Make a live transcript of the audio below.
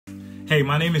Hey,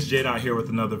 my name is Jada here with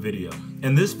another video.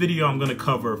 In this video, I'm going to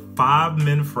cover 5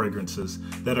 men fragrances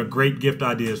that are great gift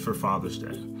ideas for Father's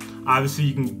Day. Obviously,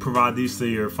 you can provide these to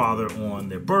your father on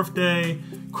their birthday,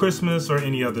 Christmas, or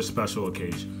any other special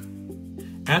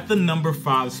occasion. At the number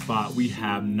 5 spot, we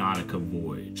have Nautica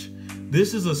Voyage.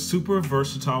 This is a super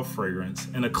versatile fragrance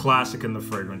and a classic in the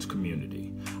fragrance community.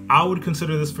 I would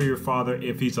consider this for your father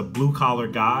if he's a blue-collar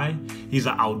guy. He's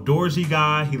an outdoorsy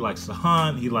guy. He likes to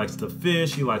hunt. He likes to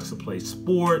fish. He likes to play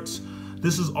sports.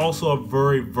 This is also a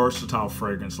very versatile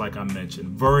fragrance, like I mentioned.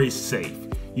 Very safe.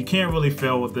 You can't really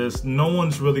fail with this. No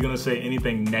one's really going to say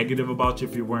anything negative about you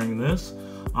if you're wearing this.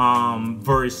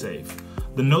 Very safe.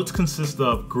 The notes consist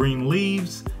of green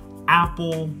leaves,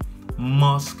 apple,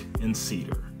 musk, and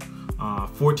cedar.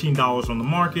 $14 on the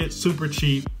market, super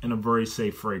cheap, and a very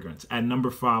safe fragrance. At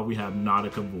number 5, we have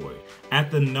Nautica Voyage.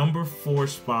 At the number 4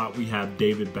 spot, we have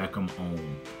David Beckham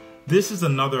Homme. This is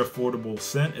another affordable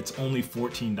scent. It's only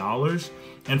 $14.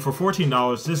 And for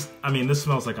 $14, this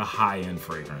smells like a high-end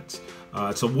fragrance.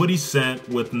 It's a woody scent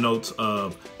with notes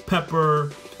of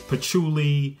pepper,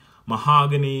 patchouli,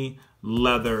 mahogany,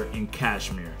 leather, and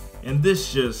cashmere. And this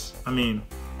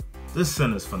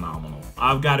scent is phenomenal.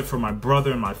 I've got it for my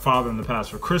brother and my father in the past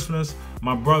for Christmas.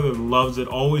 My brother loves it,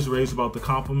 always raves about the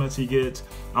compliments he gets.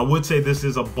 I would say this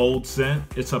is a bold scent.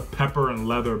 It's a pepper and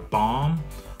leather bomb.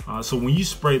 So when you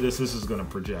spray this is gonna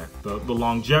project. The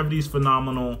longevity is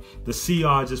phenomenal. The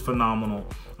sillage is phenomenal.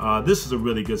 This is a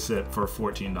really good scent for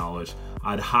 $14.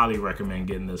 I'd highly recommend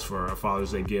getting this for a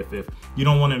Father's Day gift if you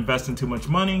don't want to invest in too much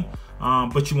money,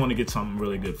 but you want to get something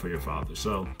really good for your father.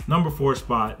 So number 4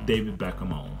 spot, David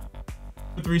Beckham Homme.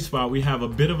 3 spot, we have a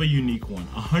bit of a unique one,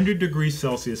 100 degrees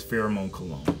Celsius pheromone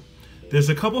cologne. There's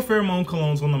a couple pheromone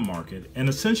colognes on the market, and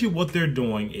essentially what they're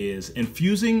doing is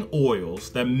infusing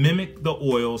oils that mimic the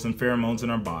oils and pheromones in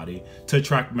our body to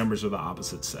attract members of the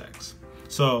opposite sex.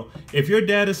 So if your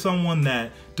dad is someone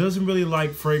that doesn't really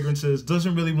like fragrances,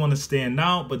 doesn't really want to stand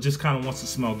out, but just kind of wants to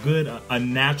smell good, a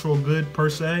natural good per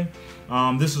se,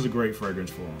 this is a great fragrance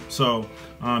for him. So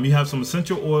you have some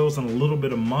essential oils and a little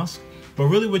bit of musk, but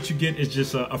really what you get is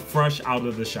just a fresh out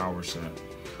of the shower scent.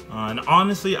 And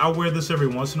honestly, I wear this every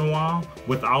once in a while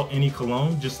without any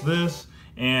cologne, just this,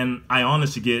 and I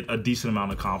honestly get a decent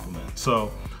amount of compliments.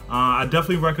 So I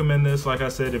definitely recommend this, like I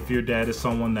said, if your dad is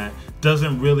someone that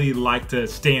doesn't really like to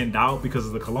stand out because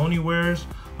of the cologne he wears.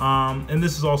 And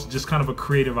this is also just kind of a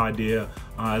creative idea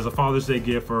as a Father's Day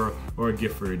gift or a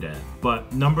gift for your dad.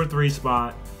 But number 3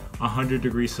 spot, 100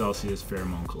 degrees Celsius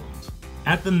pheromone colognes.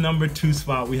 At the number 2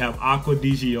 spot, we have Acqua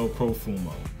di Gio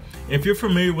Profumo. If you're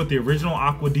familiar with the original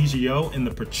Acqua di Gio in the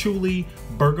patchouli,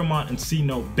 bergamot, and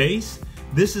C-note base,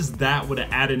 this is that with an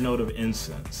added note of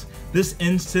incense. This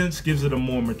incense gives it a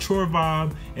more mature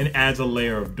vibe and adds a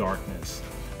layer of darkness.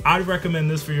 I'd recommend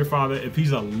this for your father if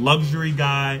he's a luxury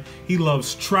guy, he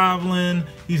loves traveling,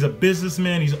 he's a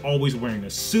businessman, he's always wearing a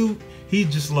suit, he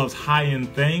just loves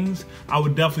high-end things. I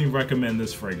would definitely recommend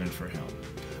this fragrance for him.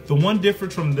 The one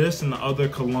difference from this and the other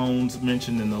colognes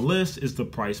mentioned in the list is the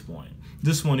price point.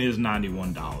 This one is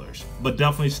 $91, but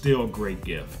definitely still a great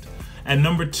gift. At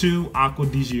number 2, Acqua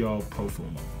di Gio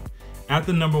Profumo. At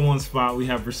the number 1 spot, we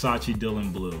have Versace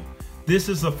Dylan Blue. This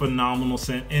is a phenomenal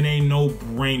scent and a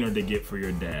no-brainer to get for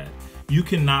your dad. You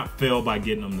cannot fail by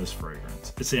getting him this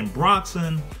fragrance. It's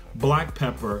ambroxan, black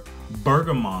pepper,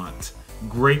 bergamot,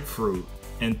 grapefruit,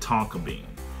 and tonka bean.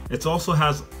 It also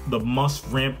has the musk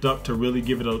ramped up to really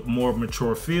give it a more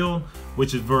mature feel,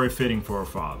 which is very fitting for a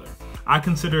father. I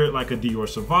consider it like a Dior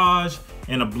Sauvage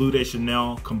and a Bleu de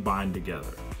Chanel combined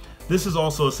together. This is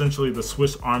also essentially the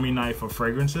Swiss Army knife of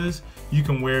fragrances. You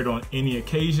can wear it on any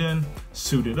occasion,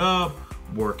 suited up,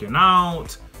 working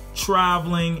out,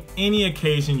 traveling, any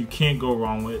occasion you can't go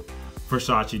wrong with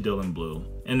Versace Dylan Blue.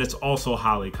 And it's also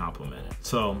highly complimented.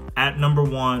 So at number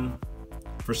 1,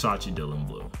 Versace Dylan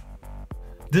Blue.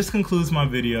 This concludes my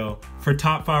video for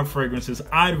top 5 fragrances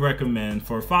I'd recommend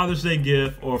for a Father's Day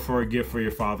gift or for a gift for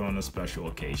your father on a special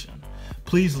occasion.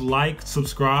 Please like,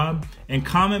 subscribe, and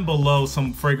comment below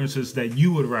some fragrances that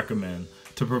you would recommend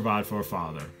to provide for a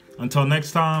father. Until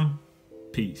next time,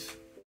 peace.